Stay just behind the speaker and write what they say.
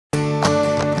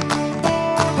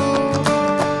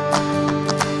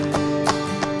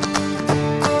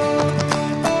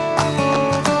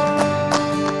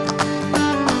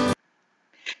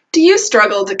you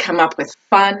struggle to come up with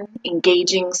fun,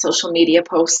 engaging social media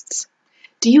posts?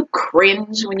 Do you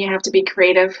cringe when you have to be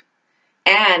creative?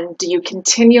 And do you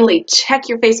continually check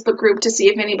your Facebook group to see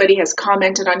if anybody has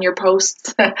commented on your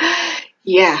posts?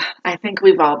 Yeah, I think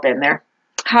we've all been there.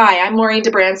 Hi, I'm Maureen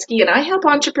Dobransky, and I help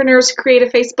entrepreneurs create a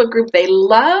Facebook group they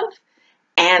love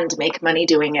and make money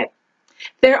doing it.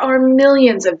 There are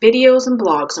millions of videos and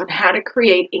blogs on how to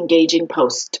create engaging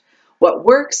posts, what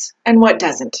works and what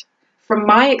doesn't. From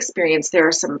my experience, there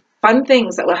are some fun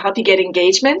things that will help you get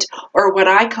engagement, or what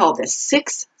I call the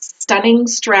 6 stunning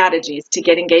strategies to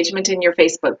get engagement in your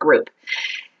Facebook group.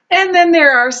 And then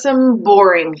there are some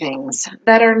boring things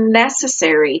that are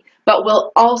necessary, but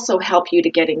will also help you to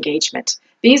get engagement.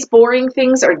 These boring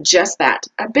things are just that,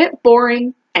 a bit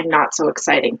boring and not so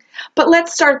exciting. But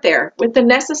let's start there with the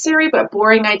necessary but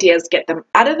boring ideas, get them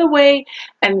out of the way,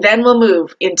 and then we'll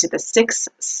move into the 6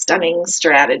 stunning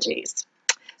strategies.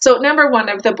 So number 1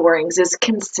 of the borings is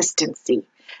consistency.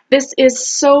 This is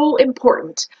so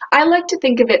important. I like to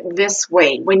think of it this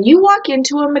way. When you walk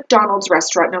into a McDonald's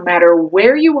restaurant, no matter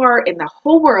where you are in the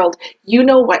whole world, you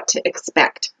know what to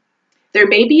expect. There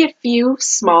may be a few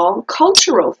small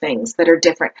cultural things that are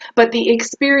different, but the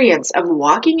experience of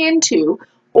walking into,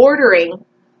 ordering,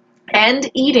 and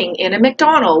eating in a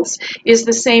McDonald's is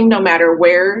the same no matter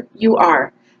where you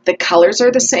are. The colors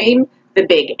are the same. The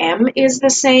big M is the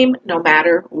same no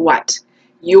matter what.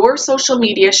 Your social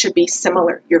media should be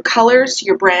similar. Your colors,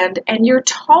 your brand, and your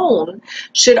tone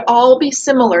should all be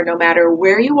similar no matter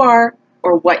where you are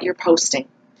or what you're posting.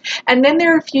 And then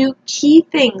there are a few key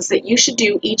things that you should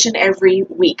do each and every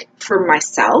week. For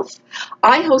myself,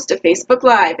 I host a Facebook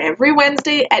Live every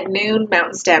Wednesday at noon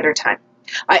Mountain Standard Time.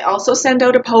 I also send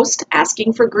out a post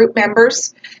asking for group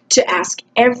members to ask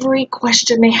every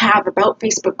question they have about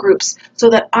Facebook groups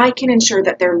so that I can ensure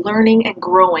that they're learning and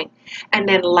growing. And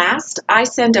then last, I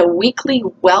send a weekly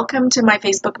welcome to my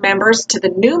Facebook members, to the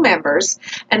new members,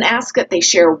 and ask that they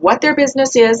share what their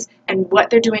business is and what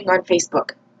they're doing on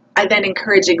Facebook. I then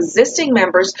encourage existing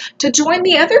members to join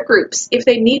the other groups if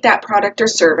they need that product or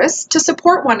service to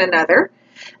support one another.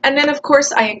 And then, of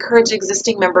course, I encourage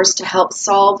existing members to help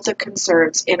solve the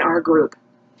concerns in our group.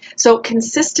 So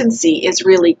consistency is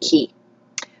really key.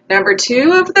 Number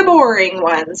 2 of the boring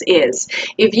ones is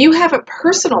if you have a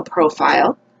personal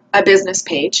profile, a business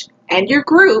page, and your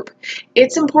group,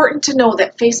 it's important to know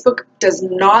that Facebook does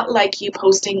not like you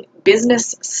posting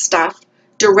business stuff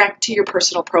direct to your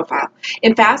personal profile.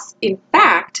 In fact,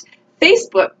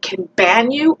 Facebook can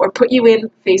ban you or put you in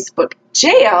Facebook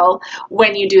jail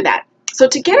when you do that. So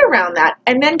to get around that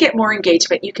and then get more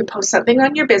engagement, you can post something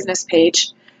on your business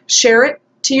page, share it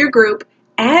to your group,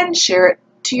 and share it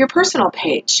to your personal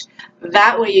page.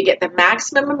 That way you get the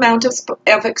maximum amount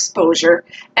of exposure,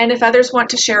 and if others want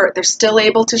to share it, they're still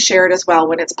able to share it as well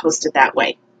when it's posted that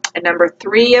way. And number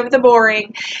 3 of the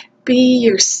boring, be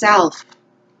yourself.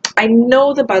 I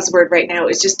know the buzzword right now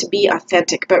is just to be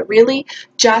authentic, but really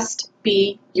just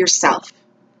be yourself.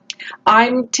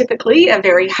 I'm typically a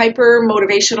very hyper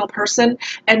motivational person,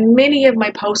 and many of my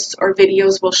posts or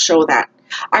videos will show that.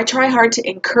 I try hard to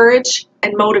encourage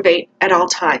and motivate at all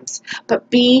times, but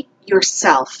be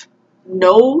yourself.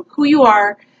 Know who you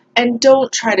are and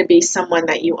don't try to be someone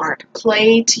that you aren't.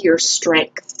 Play to your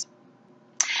strengths.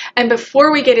 And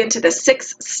before we get into the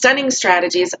 6 stunning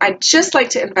strategies, I'd just like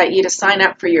to invite you to sign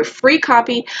up for your free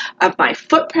copy of my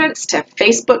Footprints to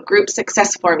Facebook Group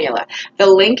Success Formula. The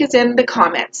link is in the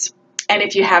comments. And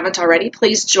if you haven't already,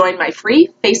 please join my free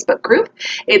Facebook group.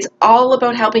 It's all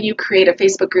about helping you create a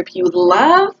Facebook group you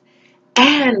love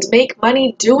and make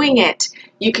money doing it.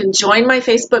 You can join my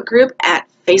Facebook group at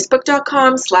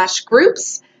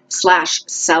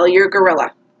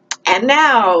facebook.com/groups/sellyourgorilla. And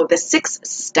now, the 6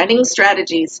 stunning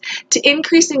strategies to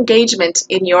increase engagement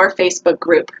in your Facebook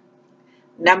group.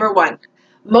 Number 1,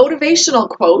 motivational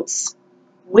quotes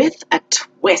with a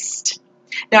twist.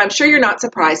 Now, I'm sure you're not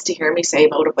surprised to hear me say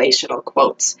motivational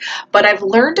quotes, but I've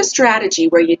learned a strategy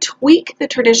where you tweak the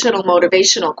traditional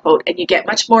motivational quote and you get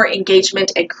much more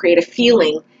engagement and create a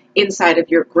feeling inside of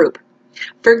your group.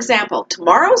 For example,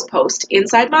 tomorrow's post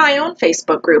inside my own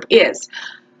Facebook group is,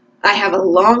 I have a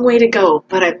long way to go,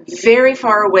 but I'm very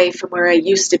far away from where I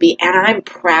used to be, and I'm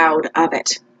proud of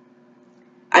it.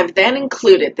 I've then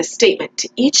included the statement to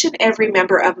each and every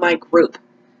member of my group.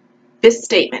 This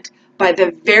statement, by the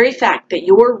very fact that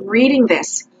you're reading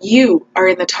this, you are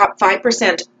in the top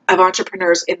 5% of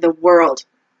entrepreneurs in the world.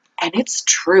 And it's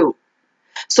true.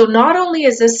 So not only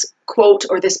is this quote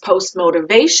or this post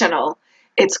motivational,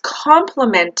 it's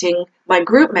complimenting my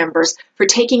group members for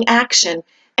taking action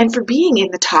and for being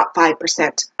in the top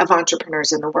 5% of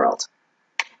entrepreneurs in the world.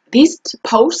 These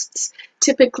posts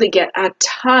typically get a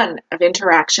ton of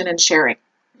interaction and sharing.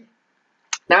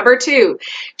 Number 2,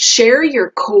 share your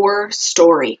core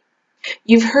story.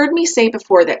 You've heard me say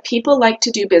before that people like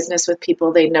to do business with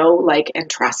people they know, like, and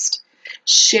trust.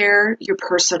 Share your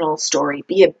personal story.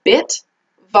 Be a bit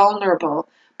vulnerable,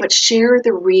 but share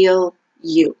the real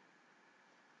you.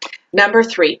 Number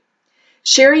 3,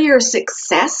 share your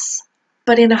success,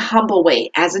 but in a humble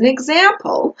way. As an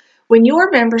example, when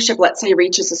your membership, let's say,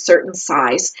 reaches a certain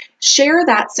size, share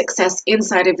that success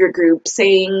inside of your group,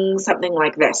 saying something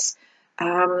like this.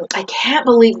 I can't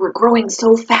believe we're growing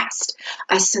so fast.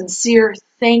 A sincere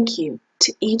thank you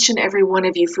to each and every one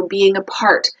of you for being a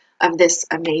part of this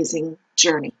amazing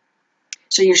journey.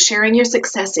 So you're sharing your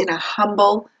success in a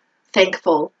humble,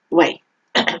 thankful way.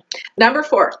 Number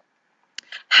 4,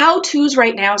 how-tos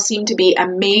right now seem to be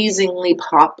amazingly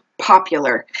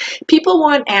popular. People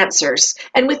want answers,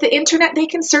 and with the internet, they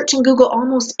can search and Google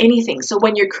almost anything. So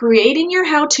when you're creating your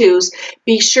how-tos,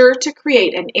 be sure to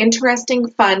create an interesting,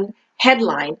 fun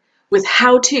headline with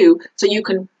how-to so you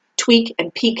can tweak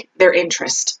and pique their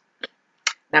interest.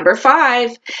 Number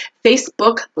 5,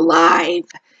 Facebook Live.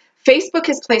 Facebook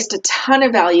has placed a ton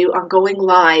of value on going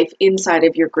live inside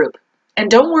of your group. And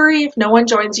don't worry if no one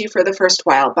joins you for the first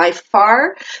while. By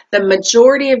far, the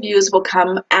majority of views will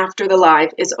come after the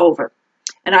live is over.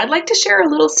 And I'd like to share a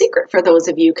little secret for those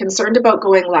of you concerned about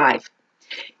going live.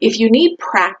 If you need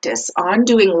practice on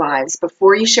doing lives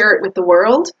before you share it with the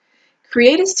world,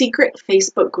 create a secret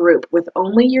Facebook group with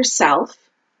only yourself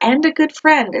and a good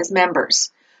friend as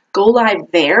members. Go live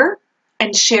there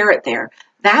and share it there.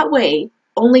 That way,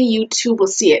 only you two will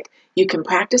see it. You can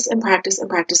practice and practice and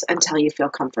practice until you feel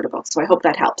comfortable. So I hope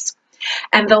that helps.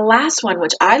 And the last one,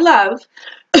 which I love,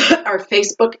 are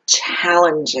Facebook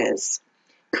challenges.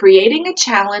 Creating a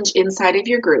challenge inside of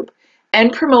your group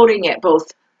and promoting it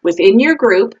both within your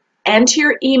group and to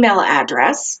your email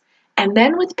address, and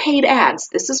then with paid ads.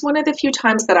 This is one of the few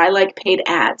times that I like paid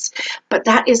ads, but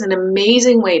that is an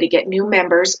amazing way to get new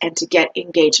members and to get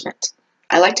engagement.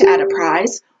 I like to add a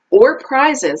prize or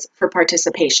prizes for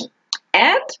participation.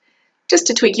 And just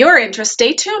to tweak your interest,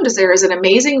 stay tuned as there is an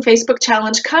amazing Facebook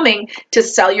challenge coming to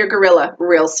sell your gorilla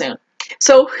real soon.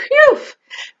 So,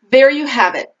 there you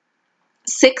have it.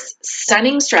 6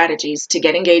 stunning strategies to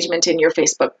get engagement in your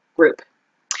Facebook group.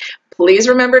 Please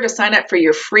remember to sign up for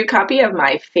your free copy of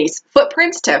my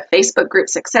Footprints to Facebook Group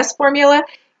Success Formula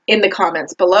in the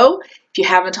comments below. If you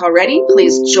haven't already,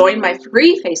 please join my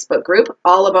free Facebook group,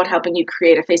 all about helping you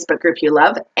create a Facebook group you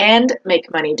love and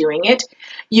make money doing it.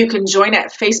 You can join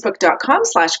at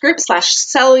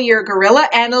facebook.com/group/sellyourgorilla.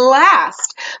 And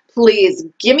last, please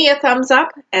give me a thumbs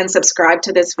up and subscribe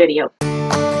to this video.